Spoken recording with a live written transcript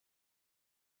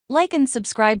Like and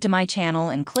subscribe to my channel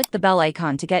and click the bell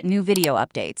icon to get new video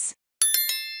updates.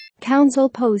 Council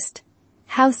post.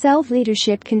 How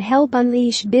self-leadership can help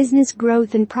unleash business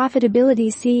growth and profitability.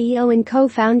 CEO and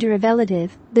co-founder of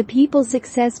Eletive, the people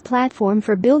success platform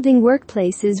for building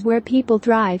workplaces where people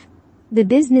thrive. The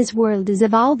business world is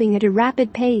evolving at a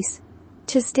rapid pace.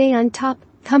 To stay on top,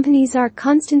 companies are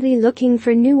constantly looking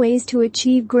for new ways to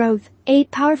achieve growth. A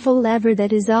powerful lever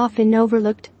that is often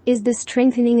overlooked is the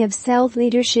strengthening of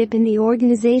self-leadership in the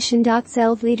organization.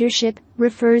 Self-leadership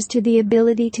refers to the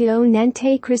ability to own and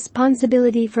take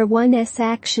responsibility for one's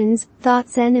actions,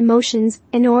 thoughts and emotions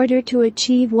in order to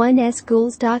achieve one's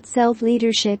goals.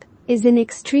 Self-leadership is an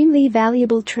extremely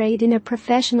valuable trait in a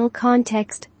professional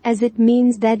context, as it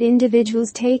means that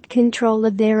individuals take control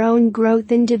of their own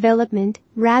growth and development,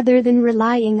 rather than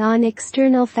relying on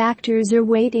external factors or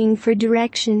waiting for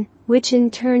direction, which in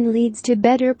turn leads to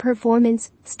better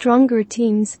performance, stronger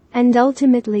teams, and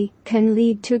ultimately can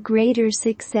lead to greater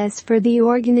success for the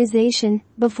organization.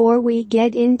 Before we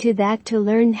get into that, to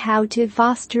learn how to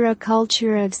foster a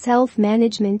culture of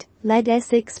self-management, let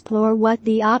us explore what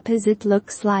the opposite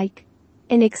looks like.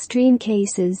 In extreme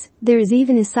cases, there is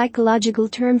even a psychological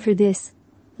term for this: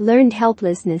 learned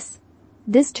helplessness.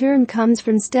 This term comes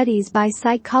from studies by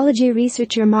psychology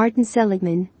researcher Martin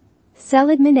Seligman.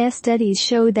 Seligman's studies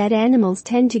show that animals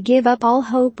tend to give up all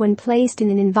hope when placed in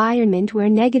an environment where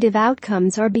negative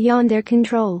outcomes are beyond their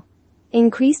control.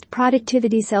 Increased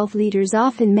productivity. Self-leaders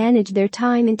often manage their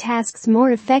time and tasks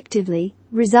more effectively,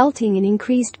 resulting in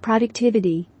increased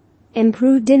productivity.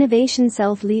 Improved innovation.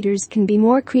 Self-leaders can be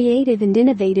more creative and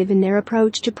innovative in their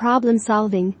approach to problem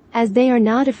solving, as they are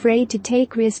not afraid to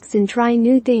take risks and try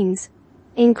new things.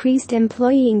 Increased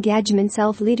employee engagement.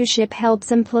 Self-leadership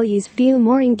helps employees feel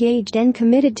more engaged and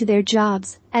committed to their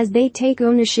jobs, as they take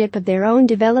ownership of their own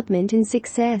development and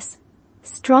success.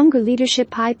 Stronger leadership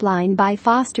pipeline. By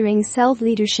fostering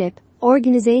self-leadership,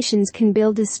 organizations can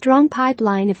build a strong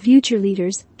pipeline of future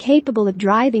leaders, capable of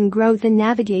driving growth and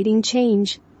navigating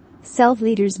change.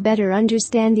 Self-leaders better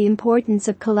understand the importance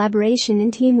of collaboration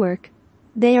and teamwork.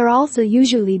 They are also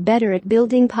usually better at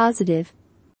building positive,